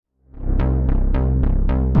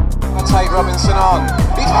Robinson on.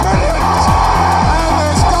 He's brilliant! And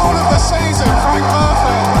there's goal of the season, Frank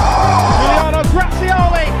Murphy. Giuliano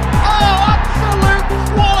Grazioli. Oh, absolute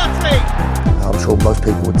quality! I'm sure most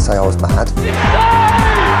people would say I was mad. Brilliant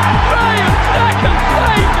second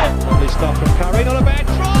save! Lovely stuff from Curry, not a bad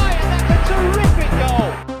try, and that's a terrific goal.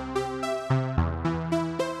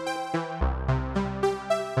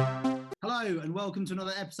 Hello and welcome to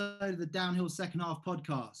another episode of the Downhill Second Half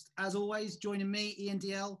podcast. As always, joining me, Ian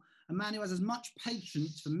DL, a man who has as much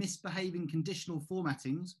patience for misbehaving conditional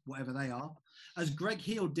formattings, whatever they are, as Greg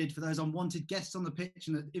Heald did for those unwanted guests on the pitch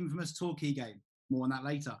in the infamous Torquay game. More on that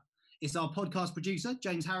later. It's our podcast producer,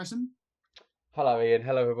 James Harrison. Hello, Ian.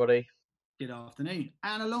 Hello, everybody. Good afternoon.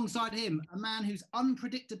 And alongside him, a man whose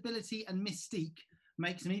unpredictability and mystique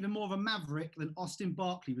makes him even more of a maverick than Austin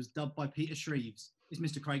Barkley was dubbed by Peter Shreves. It's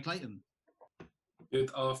Mr. Craig Clayton.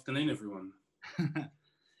 Good afternoon, everyone.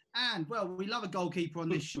 And, well, we love a goalkeeper on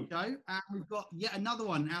this show, and we've got yet another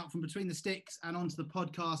one out from between the sticks and onto the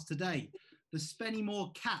podcast today. The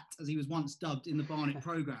Spennymoor Cat, as he was once dubbed in the Barnet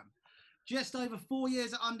programme. Just over 4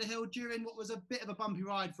 years at Underhill during what was a bit of a bumpy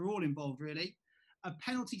ride for all involved, really. A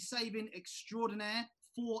penalty-saving extraordinaire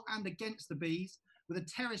for and against the Bees, with a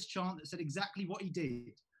terrace chant that said exactly what he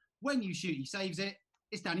did. When you shoot, he saves it.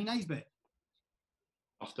 It's Danny Naisbitt.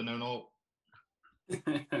 Afternoon all.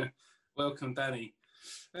 Welcome, Danny.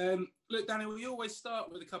 Look, Danny, we always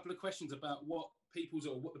start with a couple of questions about what people's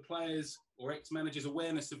or what the players' or ex-managers'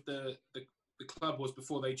 awareness of the club was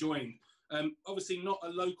before they joined. Obviously, not a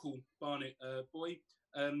local Barnet boy,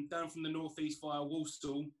 down from the northeast via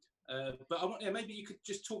Walsall. But maybe you could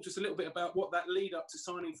just talk to us a little bit about what that lead up to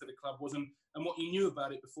signing for the club was and what you knew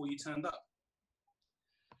about it before you turned up.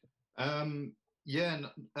 Not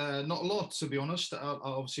a lot, to be honest. I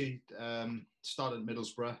obviously started at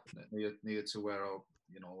Middlesbrough, near to where I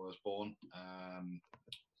was born.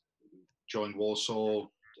 Joined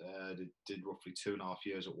Walsall, did roughly 2.5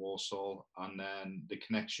 years at Walsall, and then the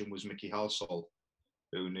connection was Mickey Halsall,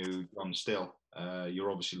 who knew John Still.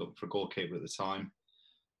 You're obviously looking for a goalkeeper at the time.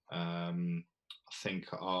 I think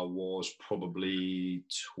I was probably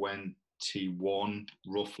 21,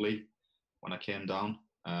 roughly, when I came down.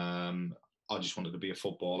 I just wanted to be a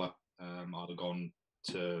footballer. I'd have gone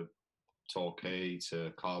to Torquay,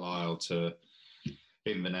 to Carlisle, to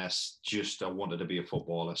Inverness. Just I wanted to be a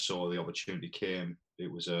footballer. So the opportunity came.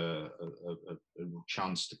 It was a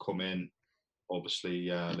chance to come in. Obviously,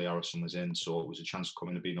 Lee Harrison was in, so it was a chance to come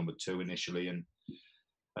in and be number 2 initially and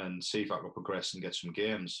see if I could progress and get some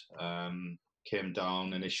games. Came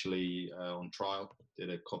down initially on trial, did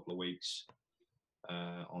a couple of weeks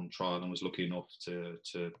on trial and was lucky enough to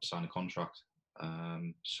sign a contract.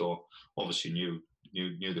 So obviously knew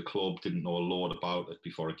the club, didn't know a lot about it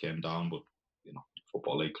before I came down, but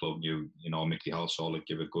Football League club knew Mickey Halsall would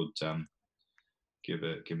give me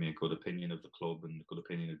a good opinion of the club and a good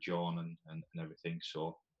opinion of John and everything.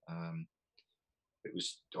 So it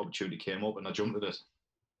was the opportunity came up and I jumped at it.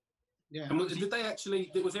 Yeah. And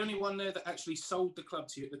was there anyone there that actually sold the club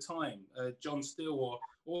to you at the time, John Still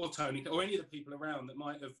or Tony, or any of the people around that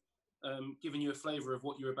might have given you a flavour of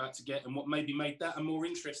what you were about to get and what maybe made that a more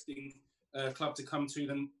interesting club to come to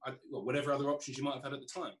than whatever other options you might have had at the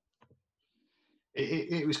time?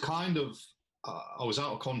 It was kind of, I was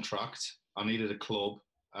out of contract. I needed a club.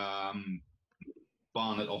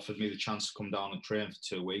 Barnet offered me the chance to come down and train for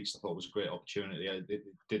 2 weeks. I thought it was a great opportunity. It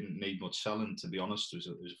didn't need much selling, to be honest. It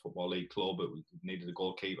was a Football League club. It needed a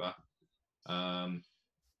goalkeeper. It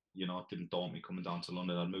didn't daunt me coming down to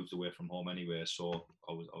London. I'd moved away from home anyway, so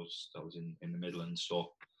I was in the Midlands.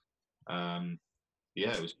 So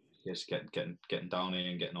it was just getting down here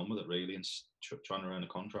and getting on with it really, and trying to earn a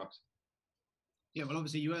contract. Yeah, well,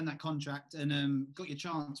 obviously you earned that contract and got your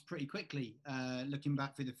chance pretty quickly. Looking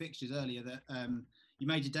back through the fixtures earlier, that you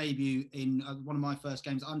made your debut in one of my first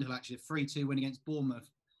games at Underhill, actually, a 3-2 win against Bournemouth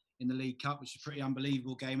in the League Cup, which is a pretty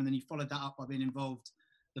unbelievable game. And then you followed that up by being involved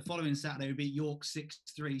the following Saturday. We beat York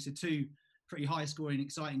 6-3, so 2 pretty high-scoring,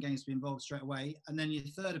 exciting games to be involved straight away. And then your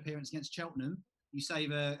third appearance against Cheltenham, you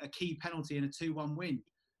save a key penalty in a 2-1 win,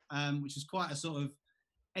 which was quite a sort of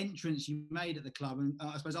entrance you made at the club. And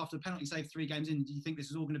I suppose after the penalty save 3 games in, do you think this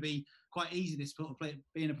is all going to be quite easy, this sort of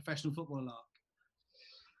being a professional footballer lark?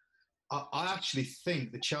 I actually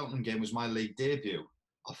think the Cheltenham game was my league debut.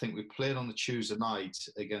 I think we played on the Tuesday night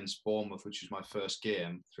against Bournemouth, which was my first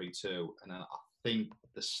game, 3-2. And then I think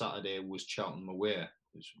the Saturday was Cheltenham away. It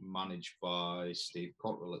was managed by Steve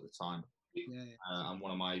Cotterill at the time. Yeah. And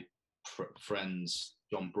one of my friends,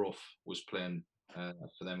 John Brough, was playing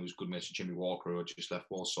for them. He was good mates with Jimmy Walker, who had just left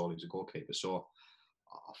Walsall. He was a goalkeeper. So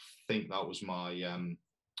I think that was my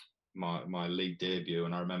my league debut.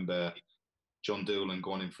 And I remember John Doolan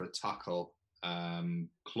going in for a tackle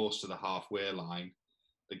close to the halfway line.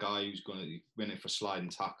 The guy who's going to win it for a sliding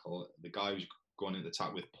tackle, the guy who's going into the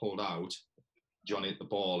tackle with pulled out. John hit the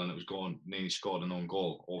ball and it was going, nearly scored an own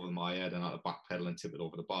goal over my head, and I had to backpedal and tip it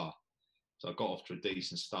over the bar. So I got off to a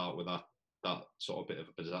decent start with that sort of bit of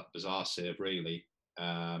a bizarre save, really.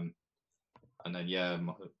 And then,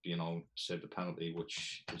 saved the penalty,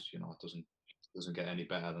 which is, it doesn't get any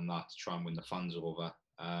better than that to try and win the fans over.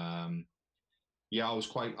 I was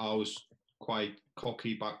quite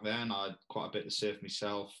cocky back then. I had quite a bit to say for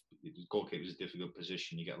myself. Goalkeeper is a difficult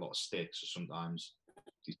position. You get a lot of sticks, so sometimes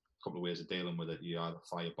a couple of ways of dealing with it. You either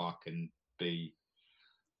fire back and be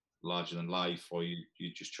larger than life, or you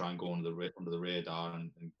just try and go under the radar.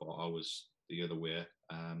 But I was the other way.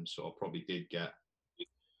 So I probably did get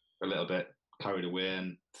a little bit carried away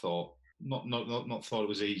and thought not thought it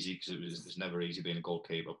was easy, because it's never easy being a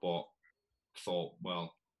goalkeeper, but thought,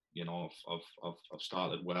 well, I've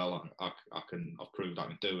started well. I've proved I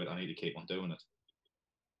can do it. I need to keep on doing it.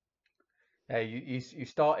 Yeah, you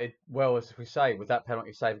started well, as we say, with that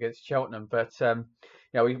penalty save against Cheltenham. But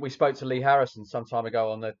we spoke to Lee Harrison some time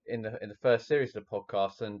ago in the first series of the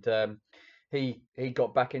podcast, and he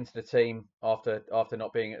got back into the team after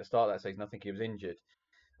not being at the start of that season. I think he was injured.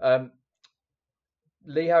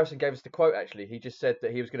 Lee Harrison gave us the quote. Actually, he just said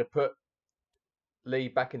that he was going to put Lee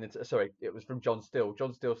back in the. Sorry, it was from John Still.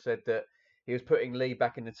 John Still said that he was putting Lee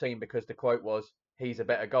back in the team because the quote was, "He's a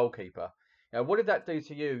better goalkeeper." What did that do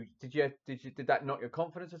to you? Did that knock your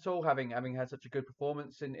confidence at all, having had such a good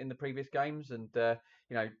performance in the previous games? And did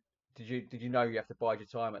you know you have to bide your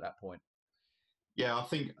time at that point? Yeah, I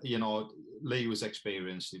think Lee was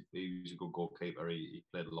experienced. He was a good goalkeeper. He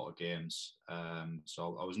played a lot of games.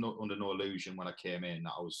 So I was under no illusion when I came in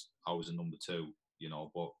that I was a number 2.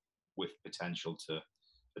 But with potential to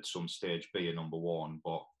at some stage be a number 1.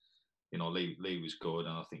 But Lee was good,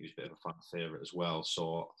 and I think he was a bit of a fan favourite as well.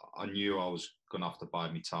 So I knew I was going to have to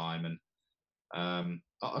bide my time, and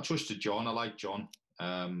I trusted John. I liked John.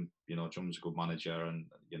 John was a good manager, and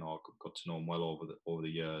I got to know him well over the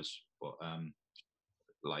years. But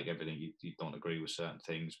like everything, you don't agree with certain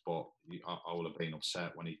things. But I would have been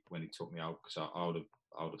upset when he took me out, because I would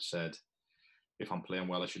have said, if I'm playing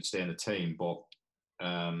well, I should stay in the team. But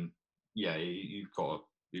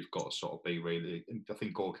you've got to sort of be really. I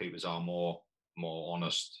think goalkeepers are more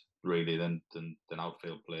honest, really, than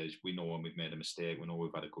outfield players. We know when we've made a mistake. We know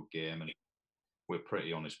we've had a good game, and we're a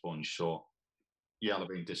pretty honest bunch. So yeah, I've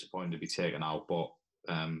been disappointed to be taken out, but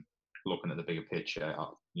looking at the bigger picture,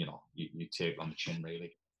 you take it on the chin,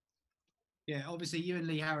 really. Yeah, obviously you and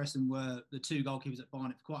Lee Harrison were the 2 goalkeepers at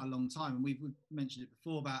Barnet for quite a long time, and we've mentioned it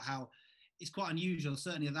before about how it's quite unusual,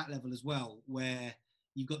 certainly at that level as well, where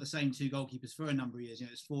you've got the same 2 goalkeepers for a number of years.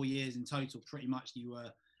 It's 4 years in total, pretty much, you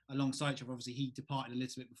were alongside each other. Obviously, he departed a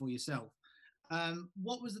little bit before yourself.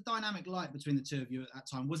 What was the dynamic like between the 2 of you at that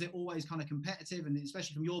time? Was it always kind of competitive, and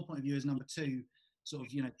especially from your point of view as number 2, sort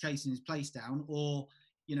of, chasing his place down, or,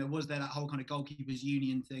 was there that whole kind of goalkeepers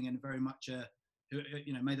union thing and very much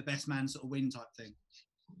may the best man sort of win type thing?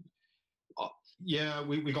 Yeah,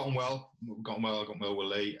 we got on well. I got on well with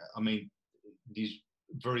Lee. I mean, he's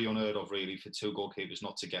very unheard of, really, for 2 goalkeepers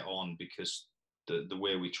not to get on, because the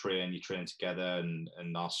way we train, you train together, and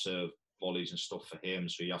I serve volleys and stuff for him,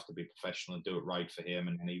 so you have to be professional and do it right for him,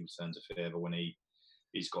 and then he returns a favour when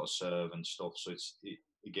he's got to serve and stuff. So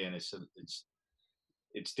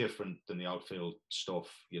it's different than the outfield stuff.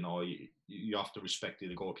 You have to respect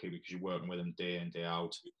the goalkeeper because you're working with him day in, day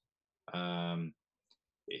out.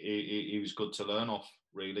 He was good to learn off,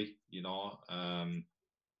 really.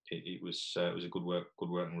 It was a good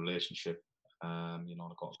working relationship. I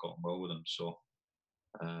got on well with him. So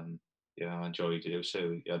I enjoyed it.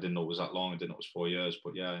 So I didn't know it was that long. I didn't know it was 4 years.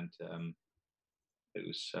 But yeah, and it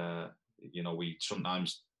was. We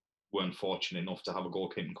sometimes weren't fortunate enough to have a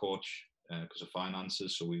goalkeeping coach because of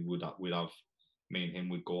finances. So we'd have me and him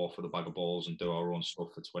would go off with a bag of balls and do our own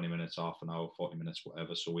stuff for 20 minutes, half an hour, 40 minutes,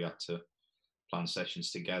 whatever. So we had to plan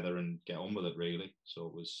sessions together and get on with it, really. So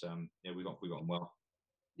it was we got on well.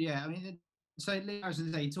 Yeah, I mean, so Lee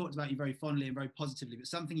Harrison, he talked about you very fondly and very positively, but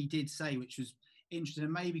something he did say, which was interesting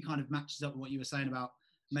and maybe kind of matches up with what you were saying about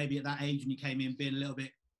maybe at that age when you came in being a little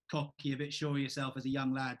bit cocky, a bit sure of yourself as a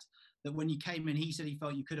young lad, that when you came in, he said he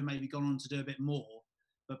felt you could have maybe gone on to do a bit more,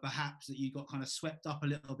 but perhaps that you got kind of swept up a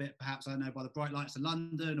little bit, perhaps, I don't know, by the bright lights of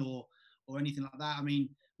London or anything like that. I mean,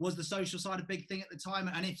 was the social side a big thing at the time?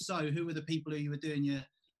 And if so, who were the people who you were doing your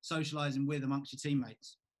socialising with amongst your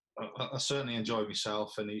teammates? I certainly enjoyed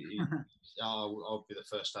myself, and I'll be the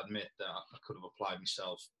first to admit that I could have applied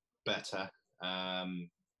myself better.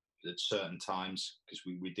 at certain times because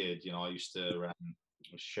we did. I used to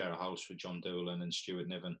share a house with John Doolan and Stuart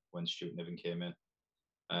Niven when Stuart Niven came in.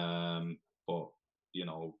 But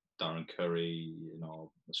Darren Curry,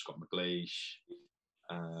 Scott McLeish,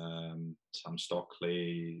 Sam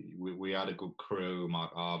Stockley. We had a good crew.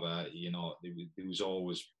 Mark Arbour. There was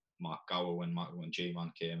always Mark Gower when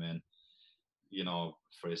G-Man came in.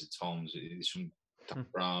 Fraser Toms. Some Dan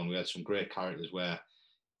Brown. We had some great characters where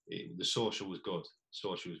the social was good.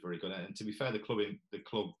 Social was very good. And to be fair, the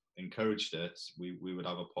club encouraged it. We would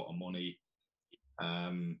have a pot of money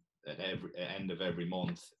at end of every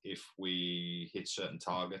month if we hit certain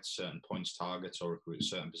targets, certain points targets, or if we were at a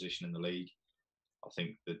certain position in the league. I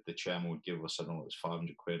think that the chairman would give us, I don't know, it was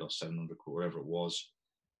 500 quid or 700 quid, wherever it was.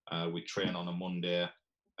 We'd train on a Monday.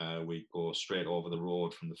 We'd go straight over the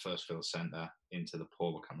road from the Firstfield Centre into the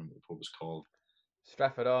pub. I can't remember what the pub was called.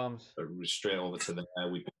 Stratford Arms. Straight over to there.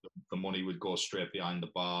 The money would go straight behind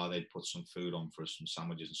the bar. They'd put some food on for us, some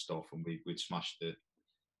sandwiches and stuff, and we'd smash the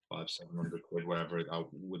 500-700 quid wherever it out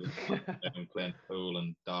with it, playing pool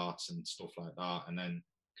and darts and stuff like that, and then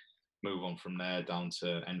move on from there down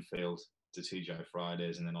to Enfield to TGI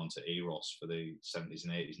Fridays, and then on to Eros for the 70s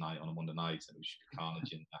and 80s night on a Monday night, and it was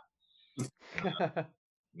carnage in there.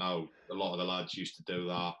 Now a lot of the lads used to do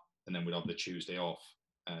that, and then we'd have the Tuesday off.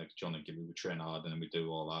 John and Gibby would train hard, and then we'd do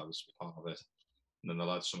all that. It was part of it. And then a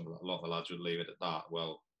lot of the lads would leave it at that.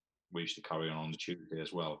 Well, we used to carry on the Tuesday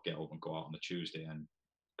as well, get up and go out on the Tuesday and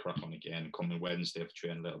crack on again. Come in Wednesday, for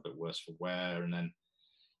train a little bit worse for wear, and then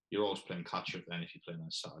you're always playing catch up then if you're playing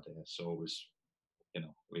on Saturday. So it was,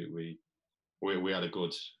 we had a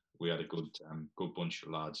good good bunch of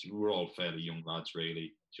lads. We were all fairly young lads,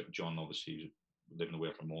 really. John obviously was living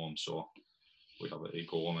away from home, so he'd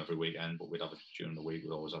go home every weekend, but we'd have it during the week.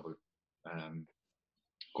 We'd always have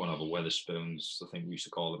go and have a Weatherspoons. I think we used to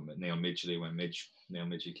call it Neil Midgley when Neil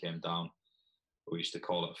Midgley came down. We used to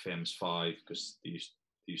call it a Famous Five because they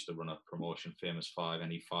used to run a promotion, Famous Five,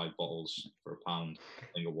 any 5 bottles for £1. I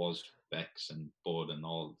think it was Beck's and Bud and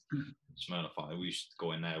all Smirnoff. We used to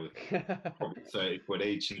go in there with probably 30 quid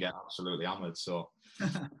each and get absolutely hammered. So,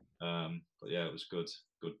 but yeah, it was good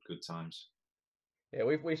times. Yeah,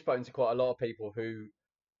 we've spoken to quite a lot of people who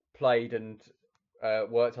played and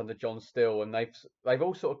worked under John Still, and they've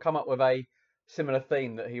all sort of come up with a similar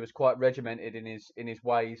theme that he was quite regimented in his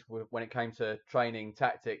ways when it came to training,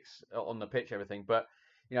 tactics on the pitch, everything. But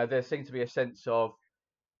there seemed to be a sense of,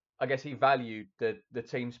 I guess he valued the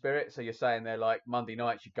team spirit. So you're saying they're like Monday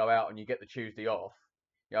nights you go out and you get the Tuesday off.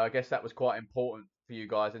 I guess that was quite important for you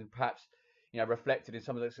guys, and perhaps reflected in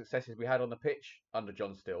some of the successes we had on the pitch under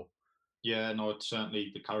John Still. Yeah, no, it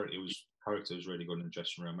certainly the character was really good in the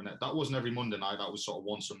dressing room, and that wasn't every Monday night. That was sort of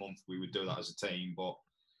once a month we would do that as a team, but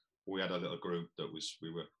we had a little group that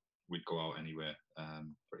we'd go out anyway,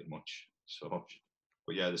 pretty much. So,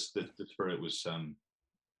 but yeah, the spirit was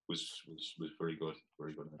very good,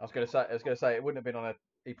 very good. I was going to say it wouldn't have been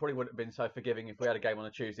he probably wouldn't have been so forgiving if we had a game on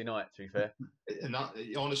a Tuesday night, to be fair. And that,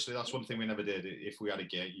 honestly, that's one thing we never did. If we had a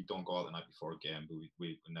game, you don't go out the night before a game, but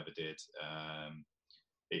we never did.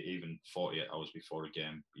 Even 48 hours before a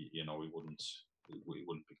game, we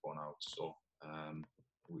wouldn't be going out. So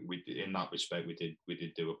we in that respect we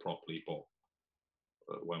did do it properly, but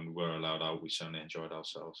when we were allowed out, we certainly enjoyed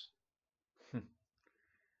ourselves.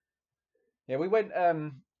 Yeah, we went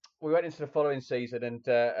into the following season,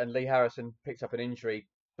 and Lee Harrison picked up an injury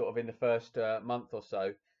sort of in the first month or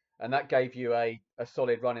so, and that gave you a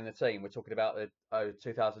solid run in the team. We're talking about the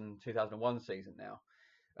 2001 season now.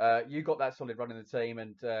 You got that solid run in the team,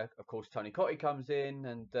 and of course Tony Cottee comes in,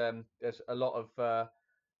 and there's a lot of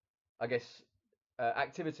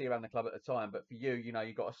activity around the club at the time. But for you,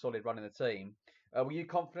 you got a solid run in the team. Were you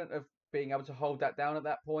confident of being able to hold that down at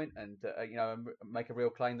that point, and and make a real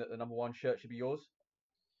claim that the number 1 shirt should be yours?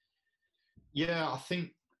 Yeah, I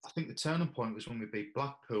think the turning point was when we beat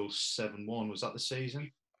Blackpool 7-1. Was that the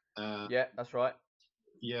season? Yeah, that's right.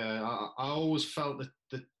 Yeah, I always felt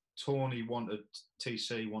that Tony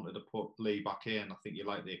TC wanted to put Lee back in. I think you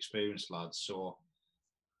like the experienced lads, so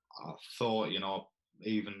I thought,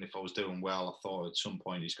 even if I was doing well, I thought at some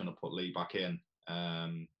point he's going to put Lee back in. I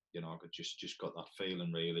could just got that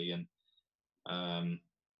feeling really, and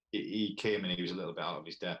he came in. He was a little bit out of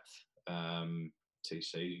his depth.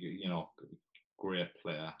 TC, great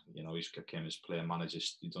player. He's came as player manager.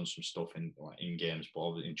 He's done some stuff in games, but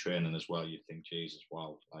obviously in training as well. You think, Jesus,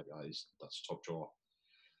 wow, that's top draw.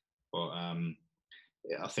 But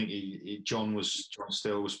I think John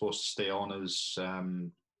Still was supposed to stay on as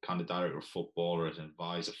kind of director of football or as an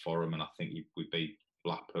advisor for him, and I think we beat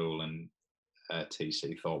Blackpool, and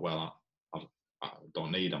TC thought, well, I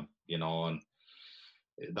don't need him, and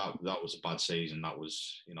that was a bad season. That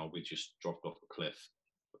was, we just dropped off a cliff.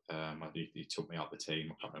 He took me out the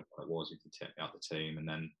team. I can't remember what it was. He did take me out the team, and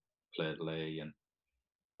then played Lee, and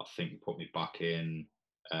I think he put me back in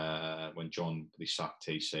when they sacked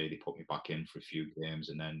TC. They put me back in for a few games,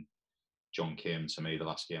 and then John came to me the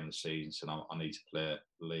last game of the season, said, I need to play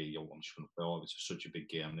Lee. I'm just going to play. It's such a big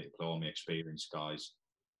game. I need to play all my experienced guys.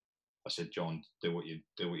 I said, John, do what you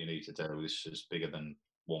need to do. This is bigger than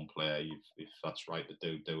one player. If that's right to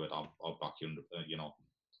do it, I'll back you.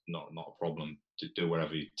 Not a problem. To do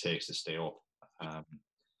whatever it takes to stay up. And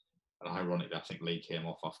ironically, I think Lee came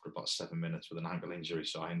off after about 7 minutes with an ankle injury,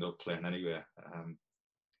 so I ended up playing anyway.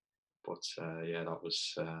 That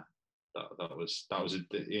was a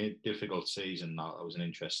difficult season. That was an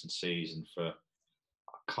interesting season for.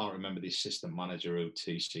 I can't remember the assistant manager who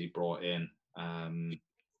TC brought in.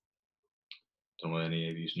 Don't know any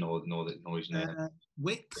of you know his name.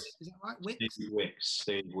 Wicks, is that right? Wicks.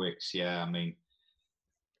 Steve Wicks. Yeah, I mean,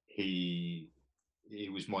 he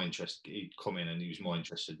was more interested. He'd come in and he was more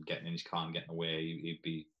interested in getting in his car and getting away. We'd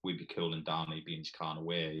be cooling down. He'd be in his car and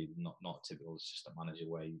away. Not a typical assistant manager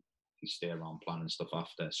where he'd stay around planning stuff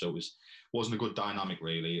after. So it wasn't a good dynamic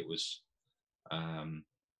really. It wasn't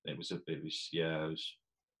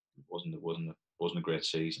a great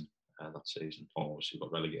season. That season, obviously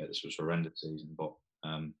got relegated. This was a horrendous season, but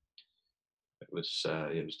it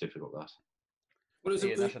was difficult. That.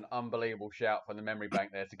 That's an unbelievable shout from the memory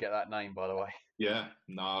bank there to get that name, by the way. Yeah,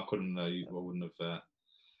 no, I couldn't. I wouldn't have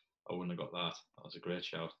got that. That was a great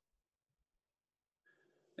shout.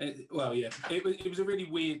 Well, yeah, it was a really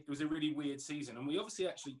weird season, and we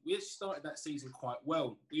started that season quite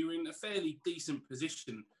well. We were in a fairly decent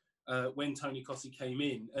position when Tony Cottee came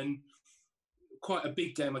in, and quite a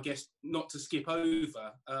big game, I guess, not to skip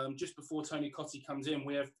over. Just before Tony Cottee comes in,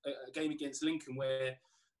 we have a game against Lincoln where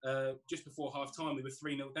just before half time we were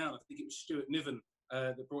 3-0 down. I think it was Stuart Niven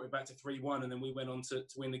that brought it back to 3-1, and then we went on to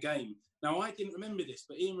win the game. Now, I didn't remember this,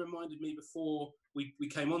 but Ian reminded me before we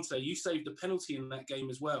came on today, you saved a penalty in that game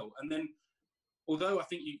as well. And then, although I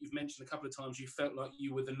think you've mentioned a couple of times you felt like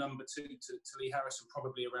you were the number 2 to Lee Harrison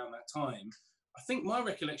probably around that time, I think my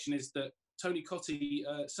recollection is that Tony Cottee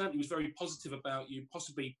certainly was very positive about you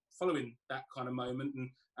possibly following that kind of moment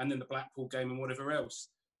and then the Blackpool game and whatever else.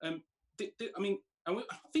 I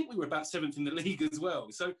think we were about 7th in the league as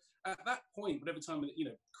well. So at that point, whatever time,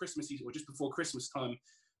 Christmas or just before Christmas time,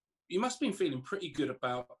 you must have been feeling pretty good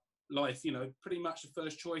about life, pretty much the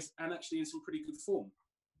first choice and actually in some pretty good form.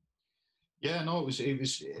 Yeah, no, we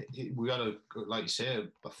had like you say,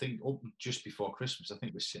 I think up just before Christmas, I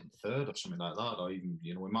think we're sitting 3rd or something like that, or even,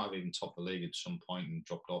 we might have even topped the league at some point and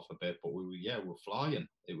dropped off a bit, but we were flying.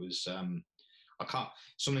 It was,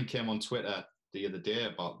 something came on Twitter the other day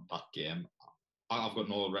about that game. I've got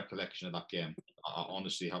no recollection of that game. I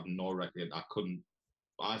honestly have no recollection.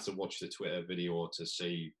 I had to watch the Twitter video to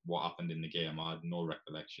see what happened in the game. I had no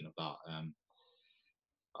recollection of that.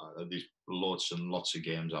 There's lots and lots of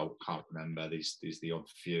games I can't remember. There's the odd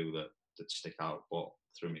few that stick out, but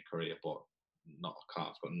through my career, but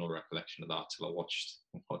I've got no recollection of that till I watched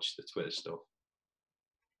the Twitter stuff.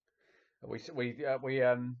 We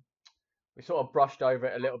sort of brushed over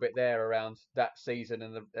it a little bit there around that season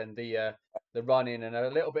and the run in, and a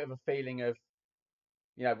little bit of a feeling of,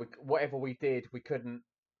 whatever we did, we couldn't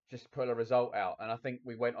just pull a result out. And I think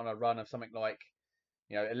we went on a run of something like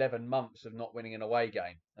 11 months of not winning an away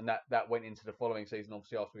game, and that went into the following season,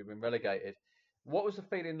 obviously after we've been relegated. What was the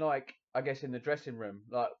feeling like, I guess, in the dressing room,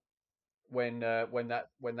 like when that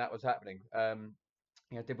was happening?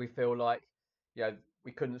 Did we feel like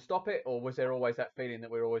we couldn't stop it, or was there always that feeling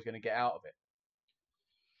that we were always going to get out of it?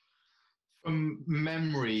 From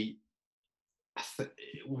memory,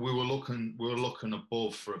 we were looking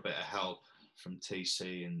above for a bit of help from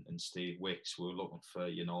TC and Steve Wicks. We were looking for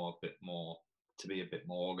a bit more, to be a bit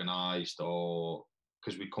more organised, or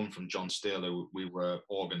because we come from John Steele, we were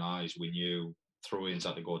organised. We knew throw-ins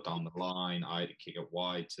had to go down the line. I had to kick it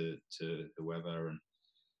wide to whoever, and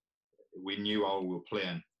we knew how we were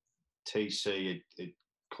playing. TC had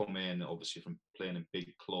come in obviously from playing in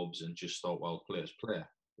big clubs and just thought, well, players play.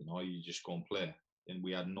 You just go and play, and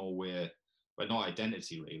we had no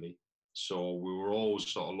identity really. So we were always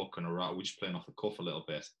sort of looking around. We were just playing off the cuff a little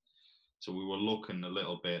bit. So we were looking a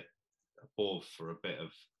little bit above for a bit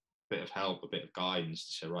of help, a bit of guidance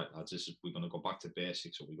to say, right, lads, we're going to go back to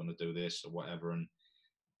basics, or we're going to do this or whatever, and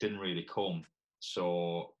didn't really come.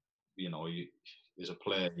 So as a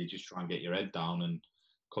player, you just try and get your head down and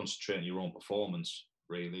concentrate on your own performance,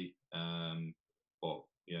 really. But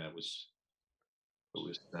yeah, it wasn't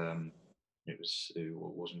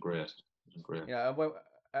great. It wasn't great. Yeah,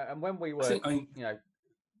 and when we were,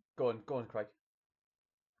 Go on, Craig.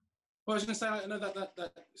 Well, I was going to say, I know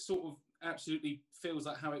that sort of absolutely feels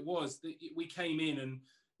like how it was. We came in and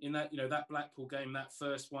in that, that Blackpool game, that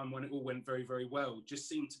first one when it all went very, very well, just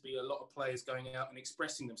seemed to be a lot of players going out and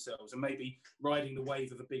expressing themselves and maybe riding the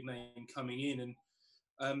wave of a big name coming in.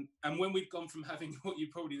 And when we've gone from having what you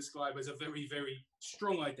probably describe as a very, very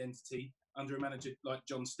strong identity under a manager like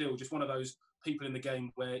John Still, just one of those people in the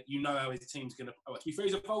game where you know how his team's going to. To be fair,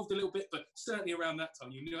 he's evolved a little bit, but certainly around that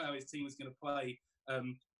time, you knew how his team was going to play.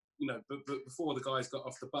 But before the guys got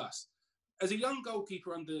off the bus, as a young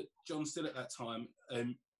goalkeeper under John Still at that time,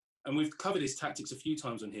 and we've covered his tactics a few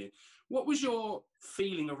times on here. What was your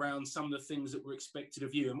feeling around some of the things that were expected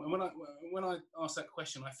of you? And when I ask that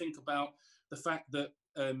question, I think about the fact that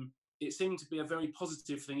it seemed to be a very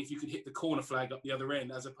positive thing if you could hit the corner flag up the other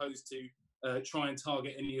end, as opposed to try and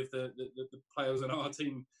target any of the players on our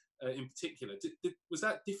team in particular. Was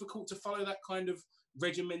that difficult to follow that kind of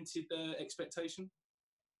regimented expectation?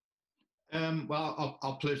 Well,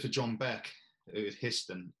 I played for John Beck at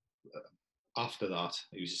Histon. After that,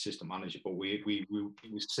 he was assistant manager, but it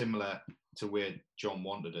was similar to where John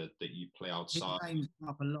wanted it, that you play outside. His name's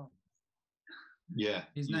up a lot. Yeah.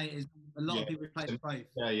 His name is a lot of people play both.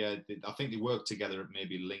 Yeah. I think they worked together at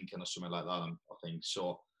maybe Lincoln or something like that, I think.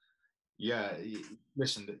 So, yeah,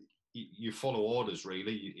 listen, you follow orders,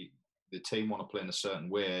 really. The team want to play in a certain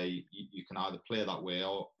way. You can either play that way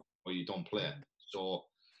or you don't play. So,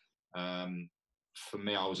 for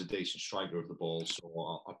me, I was a decent striker of the ball, so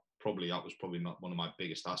that was probably one of my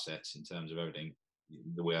biggest assets in terms of everything,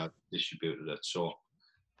 the way I distributed it. So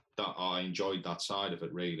that I enjoyed that side of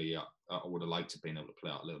it. Really, I would have liked to been able to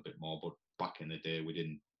play out a little bit more, but back in the day,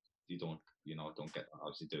 you don't get that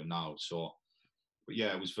as you do now. So, but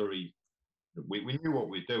yeah, it was very. We knew what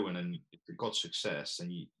we were doing, and if it got success,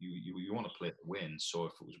 and you want to play to win. So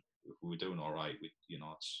if we were doing all right,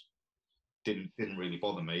 it's. Didn't really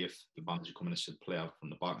bother me if the manager come in and said play out from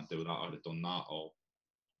the back and do that. I'd have done that, or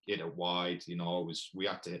hit it wide. It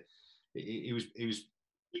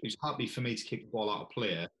was happy for me to kick the ball out of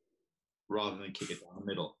play rather than kick it down the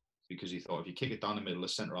middle, because he thought if you kick it down the middle, the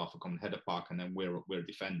centre half will come and head it back, and then we're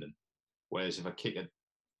defending. Whereas if I kick it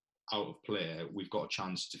out of play, we've got a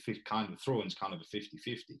chance to kind of throw-in's kind of a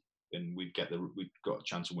 50-50, and we've got a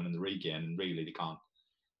chance of winning the regain. And really, they can't.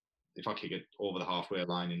 If I kick it over the halfway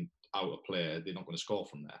line and out of play, they're not going to score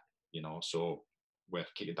from there, So we have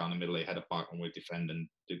to kick it down the middle, they head it back, and we're defending.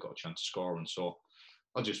 They've got a chance of scoring. So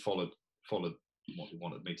I just followed what they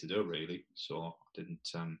wanted me to do, really. So I didn't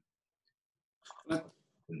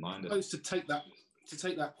mind it. To take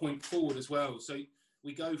that point forward as well. So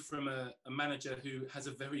we go from a manager who has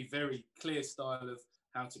a very, very clear style of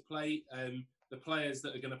how to play. The players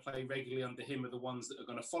that are going to play regularly under him are the ones that are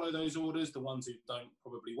going to follow those orders. The ones who don't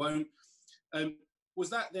probably won't. Was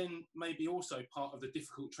that then maybe also part of the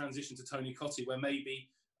difficult transition to Tony Cottee, where maybe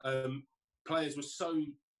players were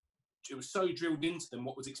it was so drilled into them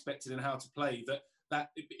what was expected and how to play that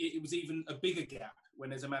it was even a bigger gap when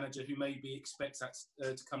there's a manager who maybe expects that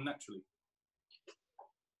to come naturally?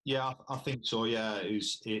 Yeah, I think so. Yeah,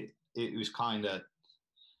 it was kind of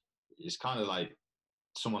like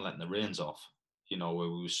someone letting the reins off. Where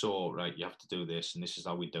we were so, right, you have to do this, and this is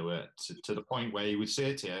how we do it, to the point where he would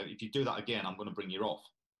say to you, if you do that again, I'm going to bring you off.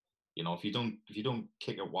 If you don't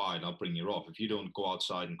kick it wide, I'll bring you off. If you don't go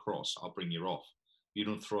outside and cross, I'll bring you off. If you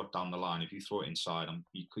don't throw it down the line, if you throw it inside,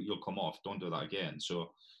 you'll come off. Don't do that again.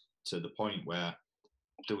 So to the point where,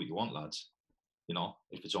 do what you want, lads.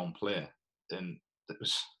 If it's on play, then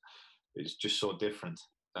it's just so different.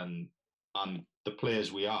 And the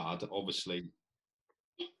players we had, obviously,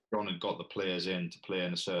 John had got the players in to play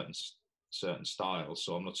in a certain style.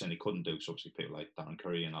 So I'm not saying he couldn't do, because obviously people like Darren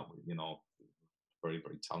Curry and that, very,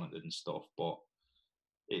 very talented and stuff. But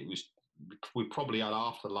we probably had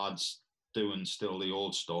half the lads doing still the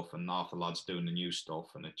old stuff and half the lads doing the new stuff,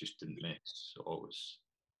 and it just didn't mix. So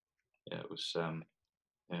it was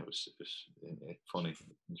funny,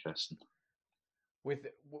 interesting.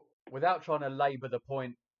 Without trying to labour the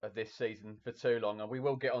point of this season for too long, and we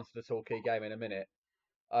will get onto the Torquay game in a minute.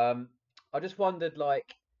 I just wondered,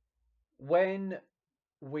 when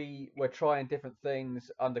we were trying different things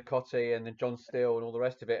under Cottee and then John Still and all the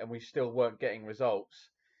rest of it, and we still weren't getting results.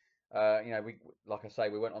 We, like I say,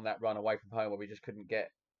 we went on that run away from home where we just couldn't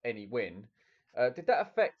get any win. Did that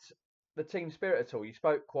affect the team spirit at all? You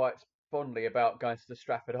spoke quite fondly about going to the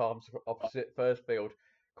Stratford Arms opposite Firstfield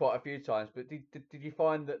quite a few times, but did you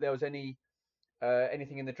find that there was anything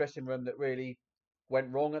in the dressing room that really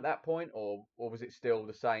went wrong at that point, or was it still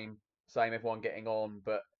the same everyone getting on,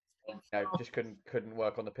 but just couldn't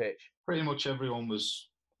work on the pitch? Pretty much everyone was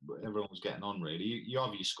everyone was getting on really. You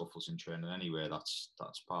have your scuffles in training anyway. That's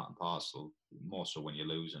part and parcel. More so when you're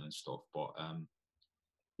losing and stuff. But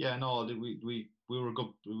yeah, no, we were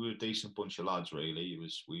a decent bunch of lads really.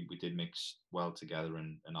 We did mix well together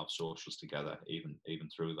and have socials together even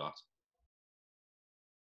through that.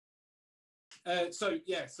 So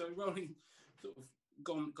Rolling sort of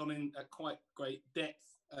gone in at quite great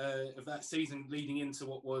depth of that season, leading into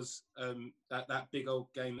what was that big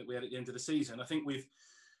old game that we had at the end of the season. I think we've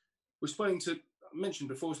spoken to, I mentioned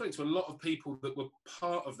before, we've spoken to a lot of people that were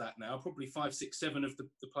part of that now, probably 5, 6, 7 of the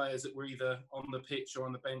players that were either on the pitch or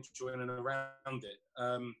on the bench or in and around it.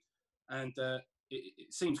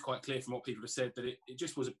 It seems quite clear from what people have said that it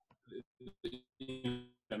just was,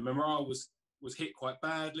 morale was hit quite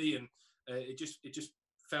badly, and it just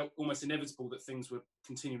felt almost inevitable that things were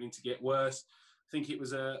continuing to get worse. I think it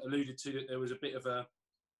was alluded to that there was a bit of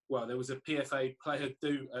there was a PFA player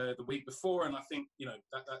do the week before, and I think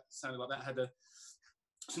that sounded like that had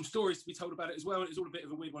some stories to be told about it as well. And it was all a bit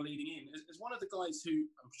of a weird one leading in. As one of the guys who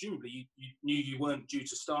presumably you knew you weren't due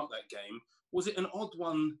to start that game, was it an odd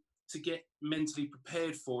one to get mentally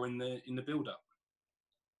prepared for in the build-up?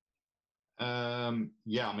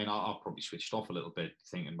 Yeah, I mean, I probably switched off a little bit,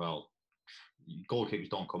 thinking, well, goalkeepers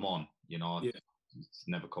don't come on, it's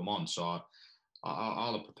never come on. So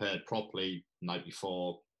I'll have prepared properly night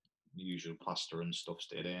before, usual plaster and stuff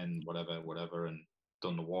stayed in, whatever, and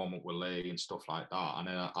done the warm up with Lee and stuff like that. And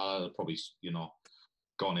then I'll have probably,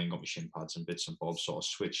 gone in, got my shin pads and bits and bobs, sort of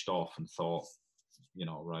switched off and thought,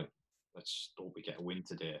 right, let's hope we get a win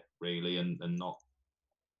today, really, and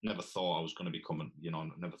never thought I was going to be coming,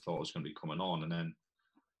 never thought I was going to be coming on. And then,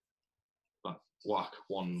 like, whack,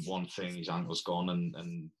 one thing, his ankle's gone,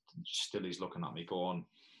 and still he's looking at me going,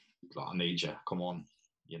 like, I need you, come on,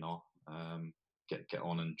 get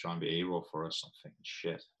on and try and be a hero for us. I'm thinking,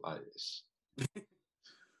 shit, like, this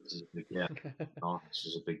is a big game. This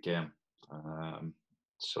is a big game.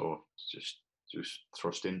 So just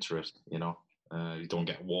thrust into it, you don't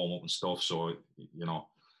get warm up and stuff. So,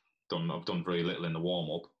 I've done very little in the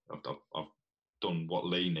warm up. I've done what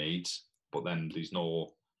Lee needs, but then there's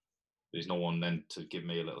no one then to give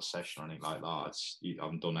me a little session or anything like that. I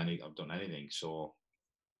haven't done anything. So,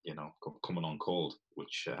 coming on cold,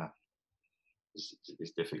 which is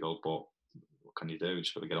difficult, but what can you do? You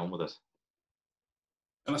just got to get on with it.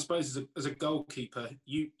 And I suppose as a goalkeeper,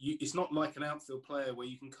 you it's not like an outfield player where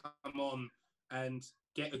you can come on and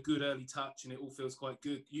get a good early touch and it all feels quite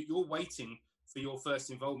good. You're waiting for your first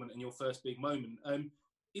involvement and your first big moment.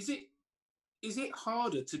 Is it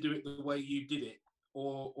harder to do it the way you did it,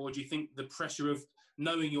 or do you think the pressure of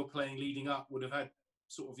knowing you're playing leading up would have had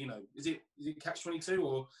sort of, is it catch-22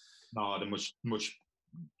 or? No, I'd much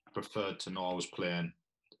preferred to know I was playing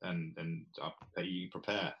and you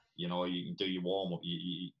prepare. You can do your warm up.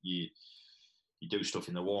 You do stuff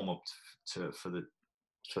in the warm up for the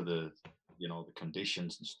the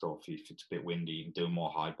conditions and stuff. If it's a bit windy, you can do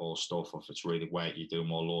more high ball stuff. If it's really wet, you do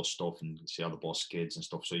more low stuff and see how the ball skids and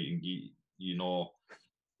stuff. So it's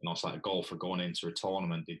like a golfer going into a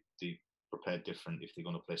tournament. They prepare different if they're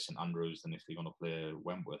going to play St Andrews than if they're going to play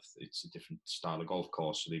Wentworth. It's a different style of golf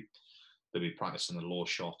course. So they'll be practicing the low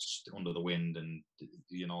shots under the wind and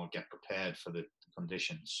get prepared for the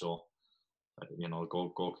conditions. So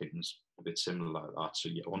goalkeeping's a bit similar like that. So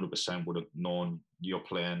you 100% would have known you're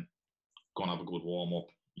playing, go and have a good warm up.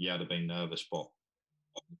 Yeah, I'd have been nervous, but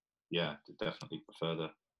yeah, definitely prefer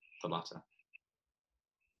the latter.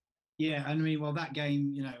 Yeah, and I mean, well, that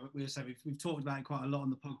game, we've talked about it quite a lot on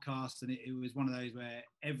the podcast, and it was one of those where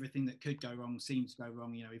everything that could go wrong seemed to go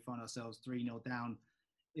wrong. We find ourselves 3-0 down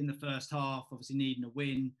in the first half, obviously needing a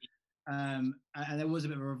win. And there was a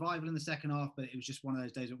bit of a revival in the second half, but it was just one of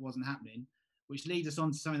those days that wasn't happening, which leads us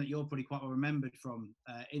on to something that you're probably quite well remembered from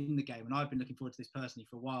in the game. And I've been looking forward to this personally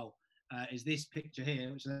for a while, is this picture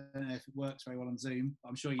here, which I don't know if it works very well on Zoom, but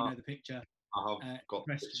I'm sure you know the picture. I've got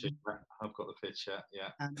the picture,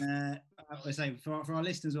 yeah. And I say for our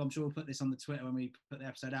listeners, I'm sure we'll put this on the Twitter when we put the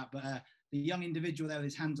episode out, but the young individual there with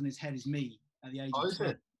his hands on his head is me at the age of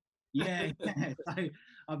 10. Yeah. So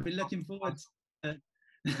I've been looking forward to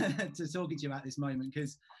talking to you about this moment,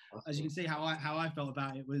 because as you can see how I felt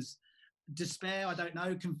about it was despair, I don't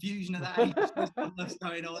know, confusion at that age, what's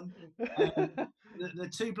going on. The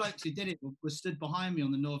two blokes who did it were stood behind me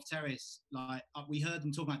on the North Terrace, like we heard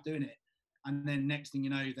them talking about doing it, and then next thing you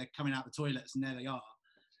know, they're coming out the toilets and there they are.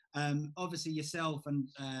 Obviously yourself and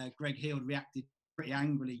Greg Heald reacted pretty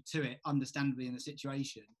angrily to it, understandably, in the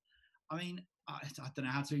situation. I mean, I don't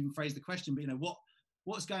know how to even phrase the question, but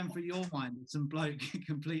what's going through your mind if some bloke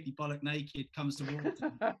completely bollock naked comes towards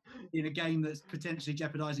you in a game that's potentially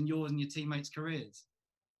jeopardising yours and your teammates' careers?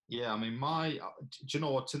 Yeah, I mean, do you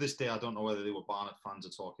know what? To this day, I don't know whether they were Barnet fans or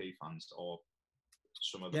Torquay fans or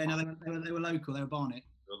some of the. Yeah, no, they were local. They were Barnet.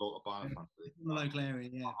 They were local Barnet fans. In the local area,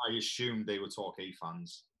 yeah. I assumed they were Torquay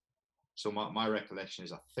fans. So my recollection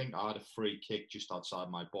is I think I had a free kick just outside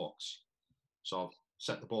my box. So I've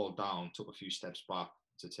set the ball down, took a few steps back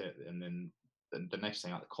to take, and then the next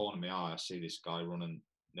thing, at the corner of my eye, I see this guy running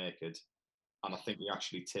naked, and I think he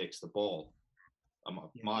actually takes the ball. And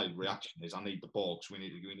my reaction is, I need the ball because we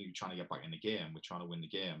need to be trying to get back in the game. We're trying to win the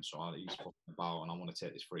game, so he's fucking about, and I want to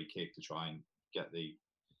take this free kick to try and get the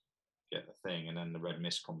thing. And then the red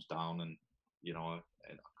mist comes down, and I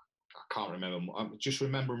can't remember. I just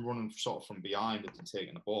remember him running sort of from behind it and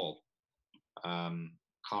taking the ball.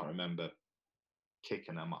 Can't remember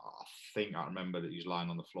kicking him. I remember that he was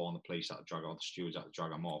lying on the floor and the police had to drag, or the stewards had to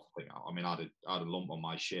drag him off. I had a lump on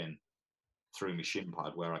my shin through my shin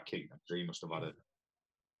pad where I kicked him. So he must have had a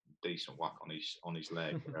decent whack on his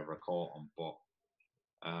leg wherever I caught him. But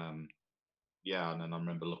and then I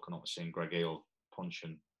remember looking up and seeing Greg Hill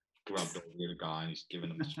punching, grabbed over the other guy, and he's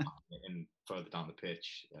giving him a smack in further down the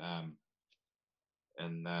pitch. I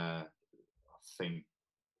think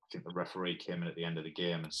the referee came in at the end of the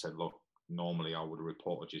game and said, "Look, normally I would have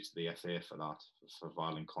reported you to the FA for that, for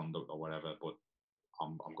violent conduct or whatever, but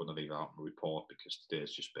I'm going to leave it out in the report because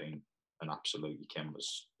today's just been an absolute. You came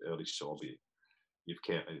as early Soviet. We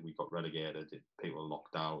got relegated. People were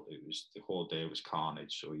locked out. It was the whole day was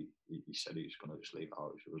carnage. So he said he was going to just leave it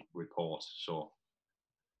out as a report. So,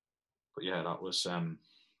 but yeah, that's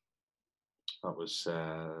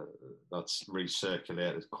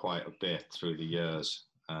recirculated quite a bit through the years.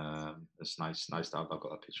 It's nice to have. I've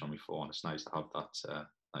got that picture on my phone. It's nice to have that.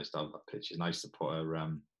 Nice to have that picture. It's nice to put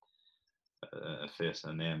a face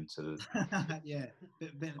and a name to the. Yeah,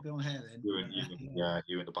 bit more hair then.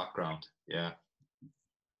 You in the background. Yeah.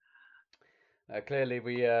 Clearly,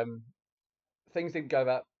 we things didn't go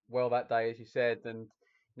that well that day, as you said, and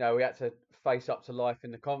we had to face up to life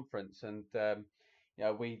in the conference, and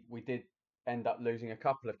we did end up losing a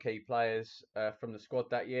couple of key players from the squad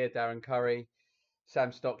that year. Darren Curry,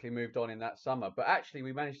 Sam Stockley moved on in that summer, but actually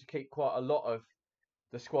we managed to keep quite a lot of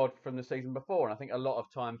the squad from the season before, and I think a lot of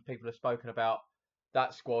times people have spoken about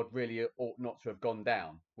that squad really ought not to have gone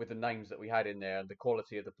down with the names that we had in there and the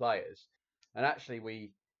quality of the players. And actually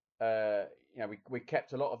we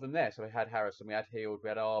kept a lot of them there. So we had Harrison, we had Heald, we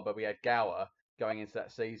had Arbour, we had Gower going into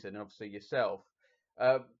that season, and obviously yourself.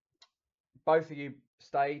 Both of you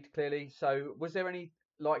stayed, clearly. So was there any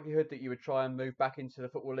likelihood that you would try and move back into the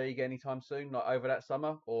Football League anytime soon, like over that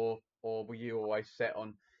summer, or were you always set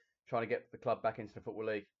on trying to get the club back into the Football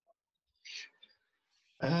League?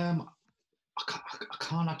 I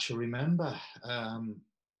can't actually remember. I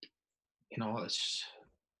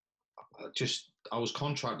was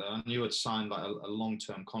contracted. I knew I'd signed like a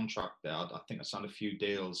long-term contract there. I think I signed a few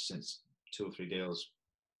deals since 2 or 3 deals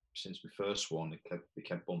since my first one. They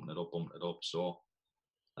kept bumping it up. So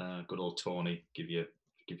good old Tony give you a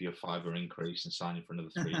 £5 increase and sign you for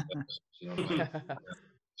another 3 years. You know what I mean?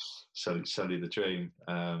 Sell you the dream.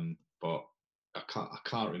 But I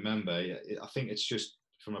can't remember. I think it's just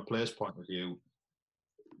from a player's point of view,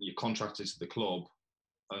 you're contracted to the club,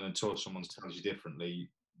 and until someone tells you differently,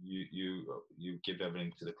 you give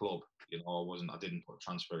everything to the club. I didn't put a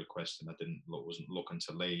transfer request in. Wasn't looking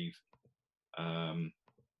to leave.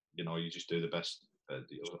 You just do the best.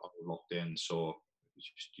 You're locked in, so you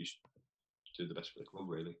just do the best for the club,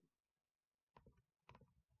 really.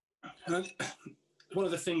 One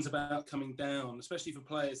of the things about coming down, especially for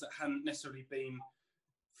players that hadn't necessarily been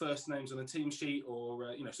first names on a team sheet,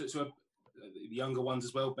 or the younger ones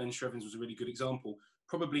as well. Ben Shrevens was a really good example.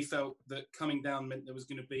 Probably felt that coming down meant there was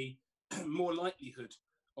going to be more likelihood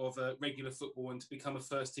of regular football and to become a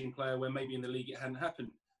first team player, where maybe in the league it hadn't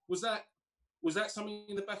happened. Was that something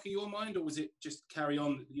in the back of your mind, or was it just carry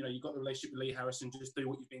on? You got the relationship with Lee Harrison, just do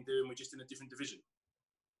what you've been doing. We're just in a different division.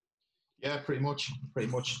 Yeah, pretty much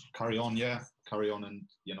carry on. Yeah, carry on, and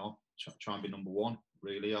try and be number one.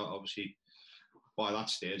 Really, obviously, by that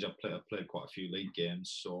stage, I played quite a few league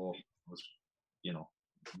games, so I was,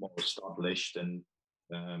 more established, and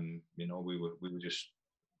we were just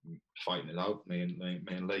fighting it out, me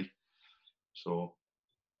and Lee. So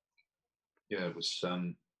yeah, it was.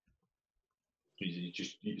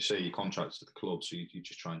 You say your contract's to the club, so you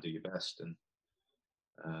just try and do your best, and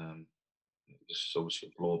just obviously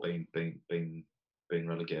a blow being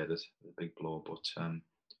relegated, a big blow. But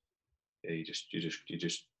yeah, you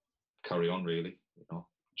just carry on, really.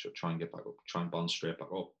 Try and get back up, try and bounce straight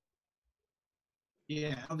back up.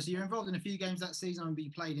 Yeah, obviously you're involved in a few games that season. I remember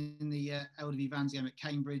you played in the LDV Vans game at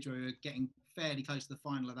Cambridge, where you were getting fairly close to the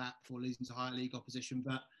final of that before losing to higher league opposition.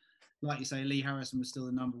 But like you say, Lee Harrison was still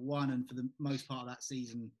the number one, and for the most part of that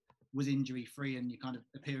season was injury free, and your kind of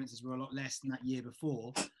appearances were a lot less than that year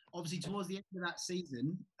before. Obviously, towards the end of that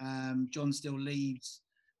season, John Still leaves,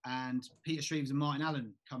 and Peter Shreeves and Martin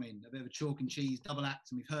Allen come in, a bit of a chalk and cheese double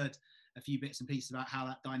act, and we've heard a few bits and pieces about how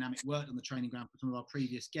that dynamic worked on the training ground for some of our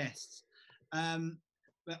previous guests.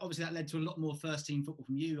 But obviously that led to a lot more first team football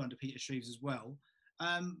from you under Peter Shreeves as well.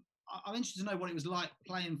 I'm interested to know what it was like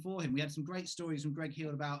playing for him. We had some great stories from Greg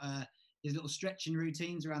Hill about his little stretching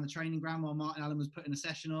routines around the training ground while Martin Allen was putting a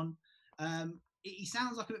session on. He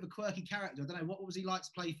sounds like a bit of a quirky character. I don't know, what was he like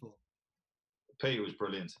to play for? Peter was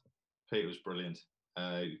brilliant.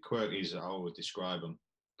 Quirky is how I would describe him.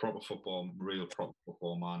 Proper football, real proper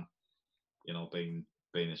football man. You know, being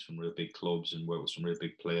at some real big clubs and worked with some real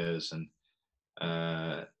big players, and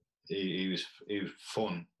he was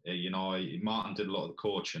fun. You know, Martin did a lot of the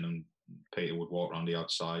coaching, and Peter would walk around the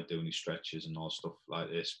outside doing his stretches and all stuff like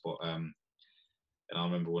this. But and I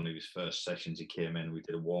remember one of his first sessions, he came in, we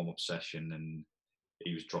did a warm up session, and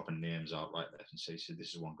he was dropping names out right left and so he said,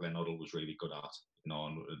 "This is one Glenn Hoddle was really good at." You know,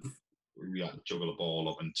 and we had to juggle a ball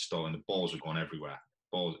up and stuff, and the balls were going everywhere.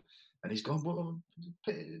 And he's gone, "Well,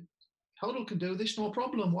 Hoddle can do this, no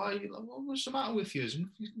problem. Why? What's the matter with you?"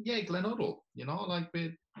 "Yeah, Glenn Hoddle. You know, like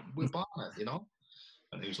we're Barnet, you know."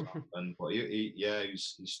 And he was like,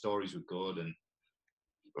 his stories were good, and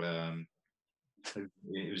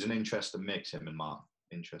it was an interesting mix. Him and Martin,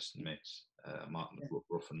 Martin was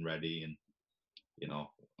rough and ready, and you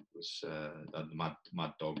know, was the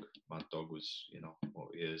mad dog. Mad dog was, you know,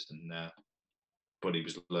 what he is, and but he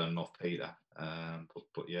was learning off Peter.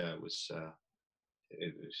 But yeah, it was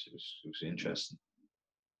interesting.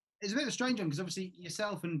 It's a bit of a strange one because obviously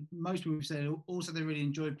yourself and most people have said also they really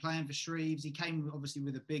enjoyed playing for Shreeves. He came obviously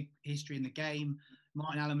with a big history in the game.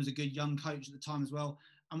 Martin Allen was a good young coach at the time as well.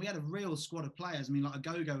 And we had a real squad of players. I mean, like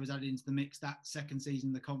Agogo was added into the mix that second season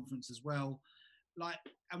in the conference as well.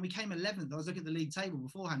 And we came 11th. I was looking at the league table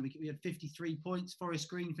beforehand. We had 53 points. Forest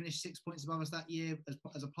Green finished 6 points above us that year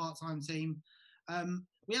as a part-time team.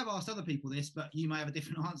 We have asked other people this, but you may have a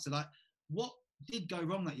different answer. Like, what did go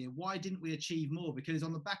wrong that year? Why didn't we achieve more? Because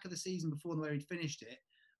on the back of the season before where we'd finished it,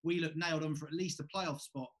 we looked nailed on for at least a playoff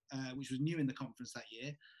spot, which was new in the conference that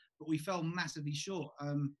year, but we fell massively short.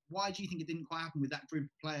 Why do you think it didn't quite happen with that group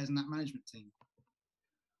of players and that management team?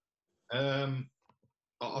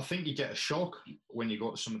 I think you get a shock when you go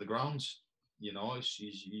to some of the grounds. You know,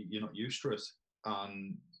 you're not used to it,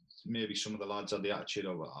 and maybe some of the lads had the attitude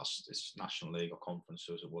of it's National League or conference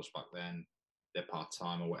as it was back then. They're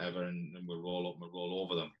part-time or whatever, and we'll roll up and we'll roll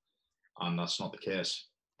over them. And that's not the case,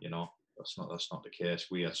 you know. That's not the case.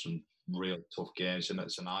 We had some real tough games, and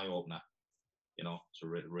it's an eye-opener, you know. It's a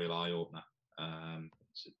real eye-opener.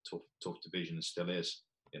 It's a tough division, and still is,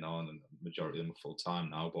 you know, and the majority of them are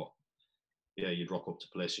full-time now. But, yeah, you'd rock up to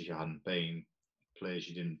places you hadn't been, players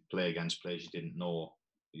you didn't play against, players you didn't know,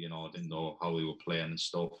 you know, didn't know how they were playing and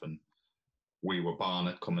stuff. And we were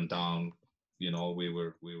Barnet coming down, you know, we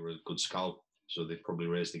were a good scalp. So they probably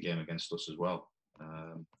raised the game against us as well.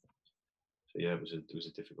 So yeah, it was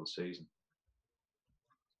a difficult season.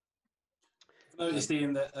 I've noticed,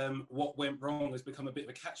 Ian, that what went wrong has become a bit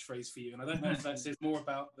of a catchphrase for you, and I don't know if that says more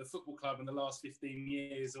about the football club in the last 15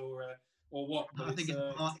 years or what. But I think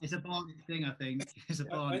it's a Barnet thing. I think it's a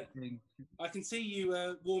Barnet thing. I can see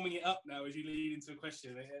you warming it up now as you lead into a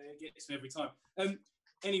question. It gets me every time.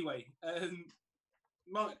 Anyway,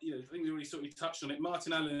 Martin, you know, I think we already sort of touched on it.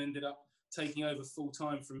 Martin Allen ended up taking over full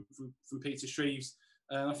time from Peter Shreeves.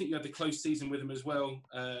 I think you had the close season with him as well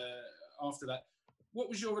after that. What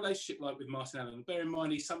was your relationship like with Martin Allen? Bear in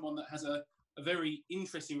mind, he's someone that has a very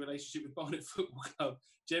interesting relationship with Barnet Football Club,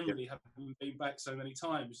 generally, having been back so many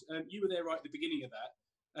times. You were there right at the beginning of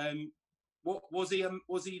that. What was he?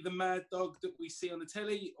 Was he the mad dog that we see on the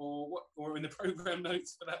telly, or in the programme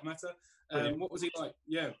notes for that matter? What was he like?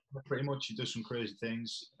 Yeah, pretty much. He does some crazy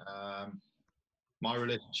things. My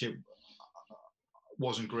relationship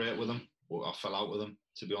wasn't great with him. I fell out with him,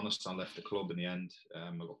 to be honest. I left the club in the end. I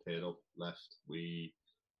got paid up, left.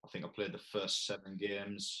 I think I played the first 7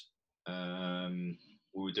 games.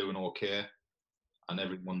 We were doing okay. And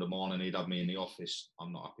every Monday morning he'd have me in the office.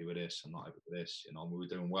 "I'm not happy with this. I'm not happy with this." You know, we were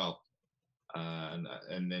doing well. And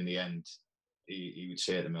in the end, he would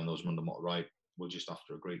say to me on those Monday mornings, "Right, we'll just have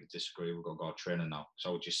to agree to disagree. We've got to go training now." So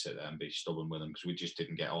I would just sit there and be stubborn with him because we just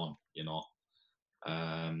didn't get on, you know.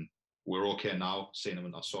 We're okay now. I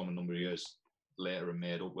saw him a number of years later and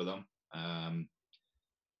made up with him.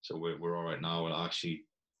 So we're all right now. I actually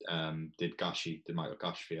did Michael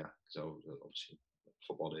Gash for you, because I was obviously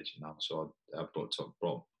football agent now. So I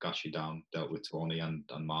brought Gashi down, dealt with Tony and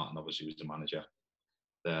Martin, obviously, was the manager.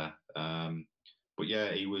 there. But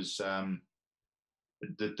yeah, he was.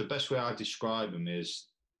 The best way I describe him is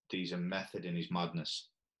he's a method in his madness.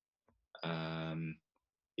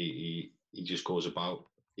 He just goes about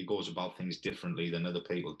things differently than other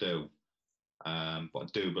people do. But I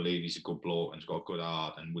do believe he's a good bloke and he's got a good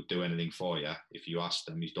heart and would do anything for you if you asked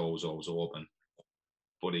him. His door was always open.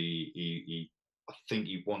 But I think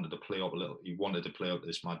he wanted to play up a little. He wanted to play up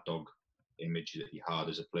this mad dog image that he had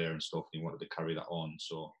as a player and stuff. And he wanted to carry that on.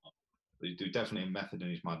 So he do definitely a method in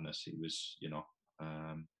his madness. He was, he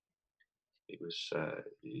was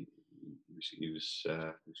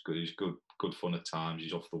good. He was good fun at times.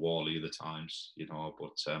 He's off the wall the other times,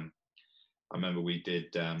 But I remember we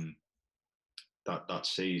did that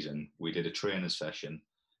season. We did a training session,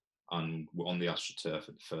 and we're on the AstroTurf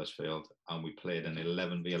at the first field, and we played an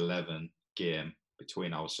 11v11 game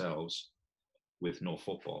between ourselves with no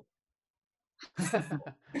football.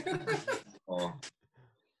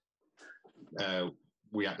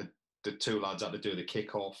 We had the two lads had to do the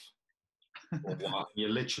kick-off. You're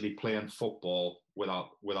literally playing football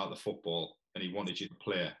without the football, and he wanted you to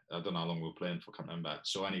play. I don't know how long we were playing for, I can't remember.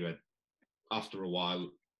 So anyway, after a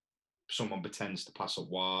while, someone pretends to pass it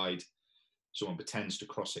wide, someone pretends to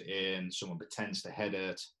cross it in, someone pretends to head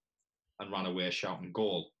it, and ran away shouting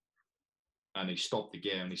goal. And he stopped the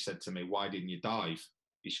game and he said to me, "Why didn't you dive?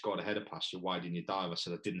 He scored a header past you. Why didn't you dive?" I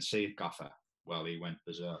said, "I didn't see it, Gaffer." Well, he went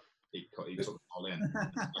berserk. He took it all in.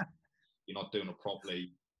 "You're not doing it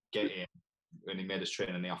properly. Get in." And he made us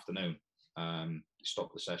train in the afternoon. He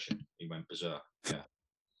stopped the session. He went berserk. Yeah.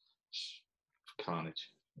 It's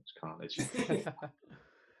carnage. It's carnage.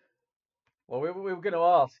 Well, we were going to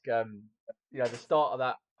ask, the start of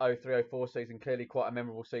that 03-04 season, clearly quite a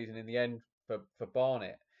memorable season in the end for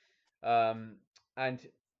Barnet. And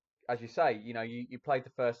as you say, you played the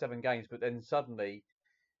first 7 games, but then suddenly,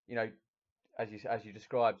 as you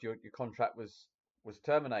described, your contract was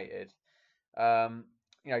terminated.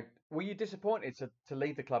 Were you disappointed to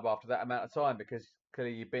leave the club after that amount of time? Because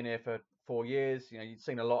clearly you've been here for 4 years. You'd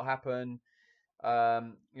seen a lot happen.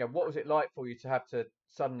 What was it like for you to have to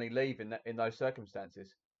suddenly leave in those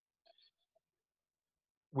circumstances?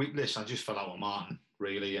 Listen, I just fell out with Martin,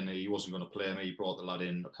 really, and he wasn't going to play me. He brought the lad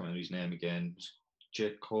in. I can't remember his name again.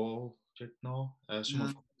 Jed Cole? Someone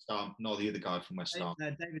from West Ham. No, the other guy from West Ham.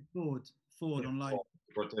 David Ford on loan.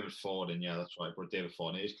 Brought David Ford in, yeah, that's right. Brought David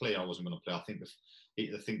Ford in. It was clear I wasn't going to play. I think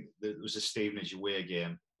there was a Stevenage away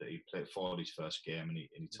game that he played for his first game, and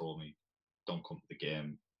he told me, "Don't come to the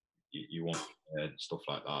game. You won't play," and stuff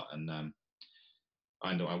like that. And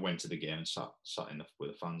I know I went to the game and sat with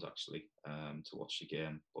the fans actually to watch the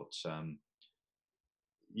game. But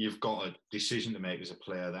you've got a decision to make as a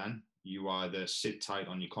player. Then you either sit tight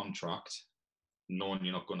on your contract, knowing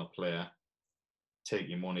you're not going to play, take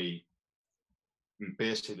your money, and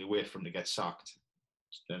basically wait for him to get sacked.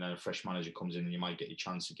 Then a fresh manager comes in and you might get your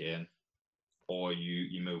chance again, or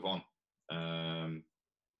you move on.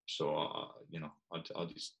 So I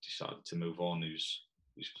just decided to move on. It was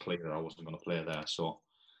clear I wasn't going to play there, so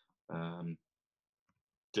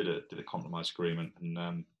did a compromise agreement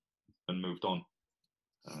and moved on.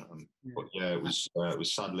 But yeah, it was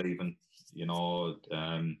sad leaving. I've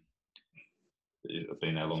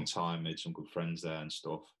been there a long time, made some good friends there and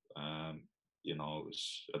stuff. It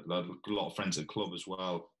was a lot of friends at the club as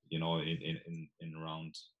well. In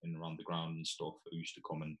around the ground and stuff who used to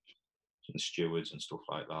come and the stewards and stuff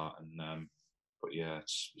like that. And but yeah,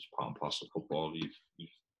 it's part and parcel of football.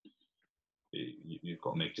 You've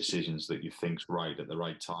got to make decisions that you think's right at the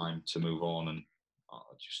right time to move on. And I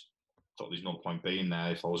just thought there's no point being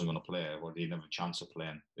there if I wasn't going to play. Or he didn't have a chance of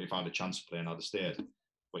playing. If I had a chance of playing, I'd have stayed.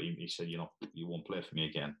 But he said, you won't play for me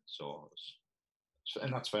again.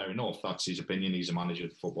 And that's fair enough. That's his opinion. He's a manager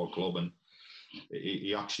of the football club, and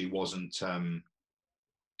he actually wasn't.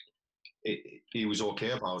 He was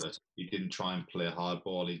okay about it. He didn't try and play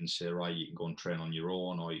hardball. He didn't say, "Right, you can go and train on your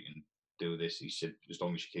own, or you can do this." He said, "As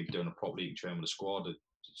long as you keep doing it properly, you can train with the squad."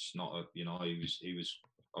 It's not a, he was.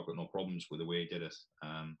 I've got no problems with the way he did it.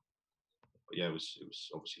 But yeah, it was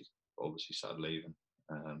obviously sad leaving.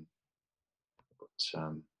 But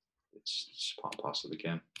it's part and parcel of the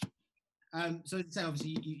game. So as I say,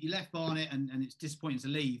 obviously you left Barnet and it's disappointing to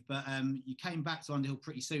leave, but you came back to Underhill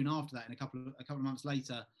pretty soon after that, and a couple of months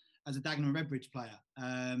later, as a Dagenham and Redbridge player,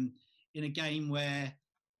 in a game where,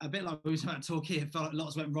 a bit like we was about to talk here, it felt like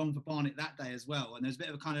lots went wrong for Barnet that day as well, and there was a bit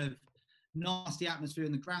of a kind of nasty atmosphere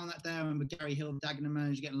in the ground that day. I remember Gary Hill, the Dagenham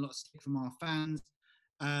manager, getting a lot of stick from our fans.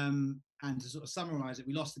 And to sort of summarise it,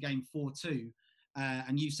 we lost the game 4-2,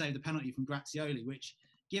 and you saved the penalty from Grazioli, which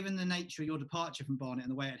given the nature of your departure from Barnet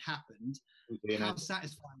and the way it happened, how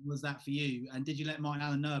satisfying was that for you? And did you let Martin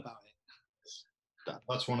Allen know about it?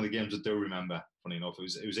 That's one of the games I do remember. Funny enough,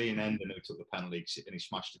 it was Ian Hendon who took the penalty and he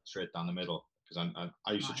smashed it straight down the middle. Because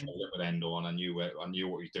I used to try it with Endo, and I knew what he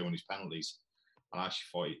was doing his penalties. And I actually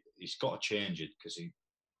thought he's got to change it because he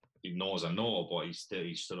knows I know, but he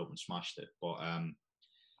stood up and smashed it. But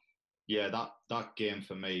yeah, that game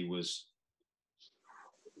for me was,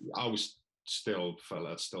 I still fell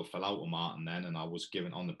out with Martin then, and I was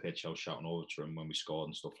giving on the pitch. I was shouting over to him when we scored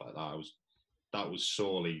and stuff like that. That was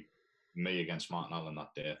solely me against Martin Allen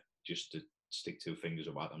that day, just to stick two fingers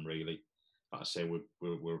up at them. Really, like I say, we're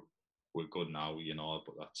good now, you know.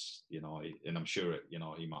 But that's, you know, and I'm sure you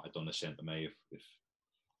know, he might have done the same to me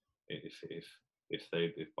if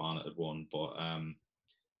Barnet had won. But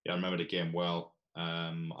yeah, I remember the game well.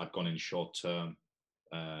 I'd gone in short term.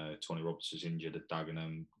 Tony Roberts was injured at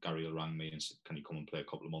Dagenham. Gary Hill rang me and said, "Can you come and play a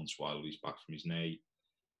couple of months while he's back from his knee?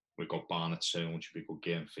 We've got Barnet soon, which would be a good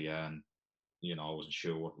game for you." And you know, I wasn't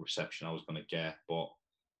sure what reception I was going to get, but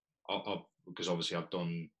because obviously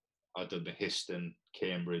I did the Histon,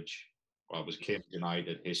 Cambridge. Well, it was Cambridge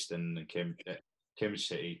United, Histon, and Cambridge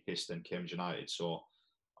City, Histon, Cambridge United. So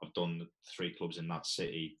I've done 3 clubs in that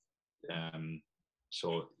city.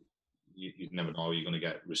 So you never know how you're going to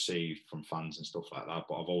get received from fans and stuff like that.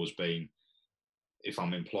 But I've always been, if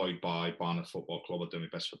I'm employed by Barnet Football Club, I do my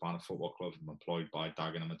best for Barnet Football Club. If I'm employed by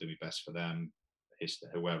Dagenham, I do my best for them,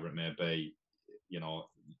 whoever it may be. You know,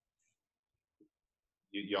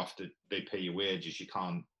 you have to, they pay your wages. You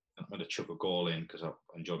can't, I'm going to chuck a goal in because I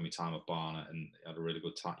enjoyed my time at Barnet and had a really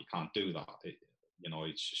good time. You can't do that. You know,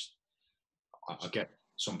 it's just, I get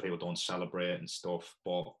some people don't celebrate and stuff,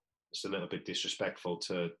 but it's a little bit disrespectful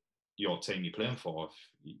to your team you're playing for. If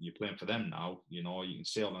you're playing for them now, you know, you can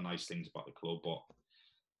say all the nice things about the club, but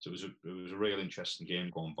so it was a real interesting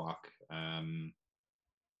game going back.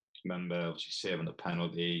 Remember, obviously saving the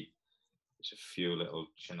penalty. There's a few little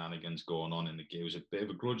shenanigans going on in the game. It was a bit of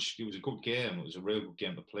a grudge. It was a good game. It was a real good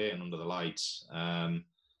game to play and under the lights. I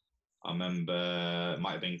remember it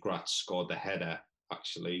might have been Gratz scored the header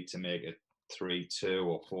actually to make it 3-2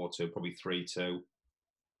 or 4-2, probably 3-2.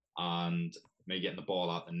 And me getting the ball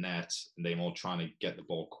out the net and them all trying to get the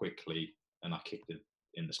ball quickly, and I kicked it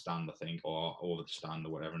in the stand, I think, or over the stand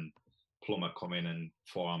or whatever, and Plummer come in and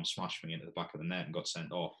forearm smashed me into the back of the net and got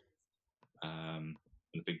sent off. And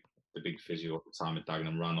the big physio at the time at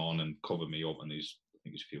Dagenham ran on and covered me up, and I think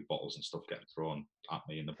there's a few bottles and stuff getting thrown at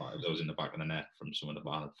me in the back. I was in the back of the net from some of the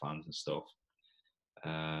Barnet fans and stuff.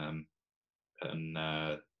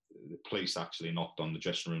 The police actually knocked on the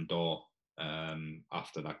dressing room door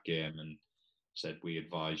after that game and said, "We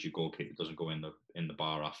advise your goalkeeper doesn't go in the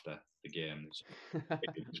bar after the game."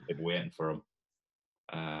 There's people waiting for him.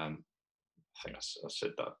 I think I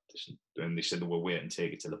said that, and they said they were waiting to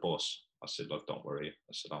take it to the bus. I said, "Look, don't worry."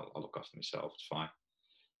 I said, "I'll look after myself. It's fine."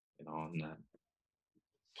 You know, and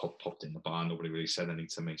popped in the bar. Nobody really said anything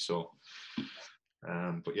to me. So,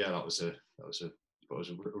 but yeah, that was a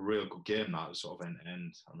real good game. That was sort of end to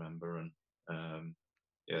end, I remember. And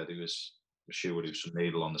yeah, there was some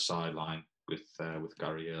needle on the sideline with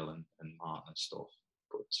Gary Hill and Martin and stuff.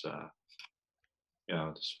 But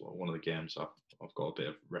yeah, it's one of the games I've got a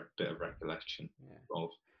bit of recollection of.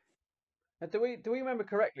 And do we remember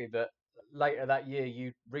correctly that later that year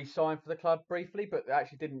you re-signed for the club briefly, but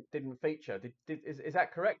actually didn't feature? Is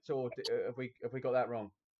that correct, or have we got that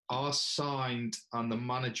wrong? I signed, and the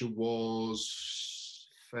manager was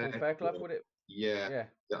Fairclough, would it? Yeah.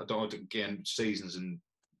 I don't, again, seasons and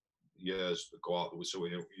years go out. So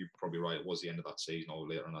you're probably right. It was the end of that season or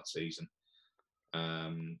later in that season.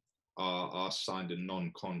 I signed a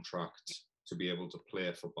non-contract to be able to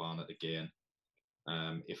play for Barnet again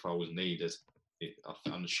if I was needed.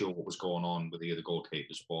 I'm not sure what was going on with the other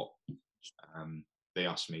goalkeepers, but they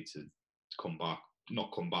asked me to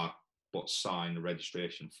not come back, but sign the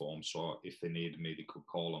registration form. So if they needed me, they could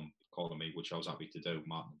call on me, which I was happy to do.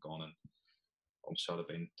 Martin had gone, and I'm sort of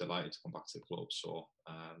been delighted to come back to the club. So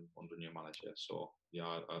under a new manager. So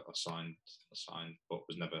yeah, I signed, but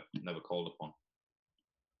was never called upon.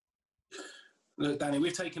 Look, Danny,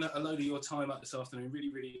 we've taken a load of your time out this afternoon.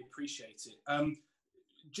 Really, really appreciate it.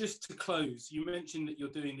 Just to close, you mentioned that you're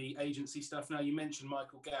doing the agency stuff now. You mentioned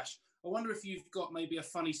Michael Gash. I wonder if you've got maybe a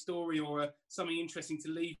funny story or something interesting to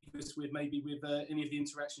leave us with, maybe with any of the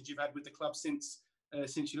interactions you've had with the club since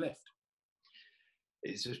you left.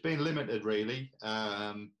 It's been limited, really,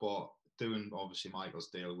 but doing obviously Michael's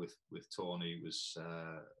deal with Tony was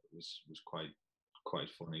quite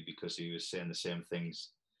funny, because he was saying the same things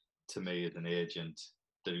to me as an agent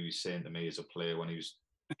that he was saying to me as a player when he was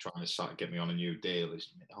trying to get me on a new deal. Is,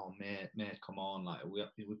 oh mate, come on, like we're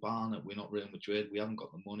Barnet, we're not Real Madrid, we haven't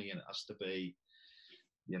got the money, and it has to be,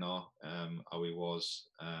 how he was.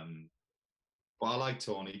 But I like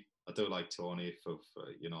Tony. I do like Tony for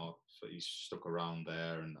he's stuck around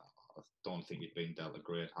there, and I don't think he'd been dealt a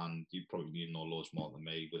great hand. You probably know loads more than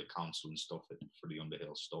me with the council and stuff for the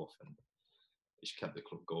Underhill stuff, and he's kept the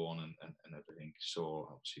club going and everything. So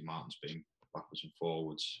obviously Martin's been backwards and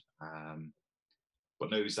forwards. But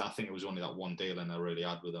no, I think it was only that one deal and I really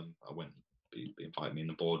had with him. I went, he invited me in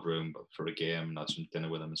the boardroom for a game and had some dinner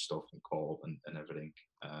with him and stuff and caught up and everything.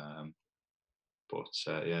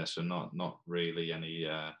 So not really any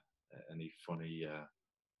funny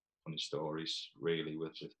stories really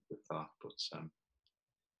with that. But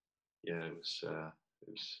it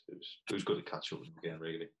was good to catch up with him again,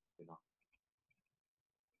 really.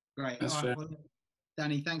 Great. That's All fair. right, well,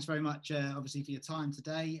 Danny, thanks very much, obviously, for your time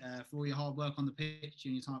today, for all your hard work on the pitch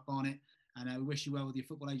and your time at Barnet, and we wish you well with your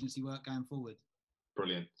football agency work going forward.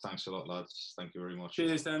 Brilliant. Thanks a lot, lads. Thank you very much.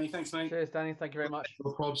 Cheers, Danny. Thanks, mate. Cheers, Danny. Thank you very much.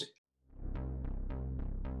 No probs.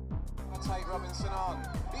 Take Robinson on.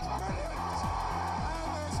 He's brilliant.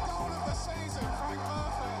 And there's goal of the season, Frank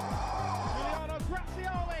Murphy. Giuliano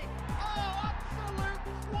Grazioli. Oh, absolute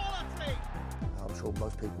quality. I'm sure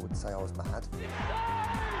most people would say I was mad.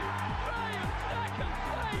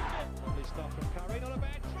 Lovely stuff from Carino, a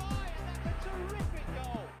bad try.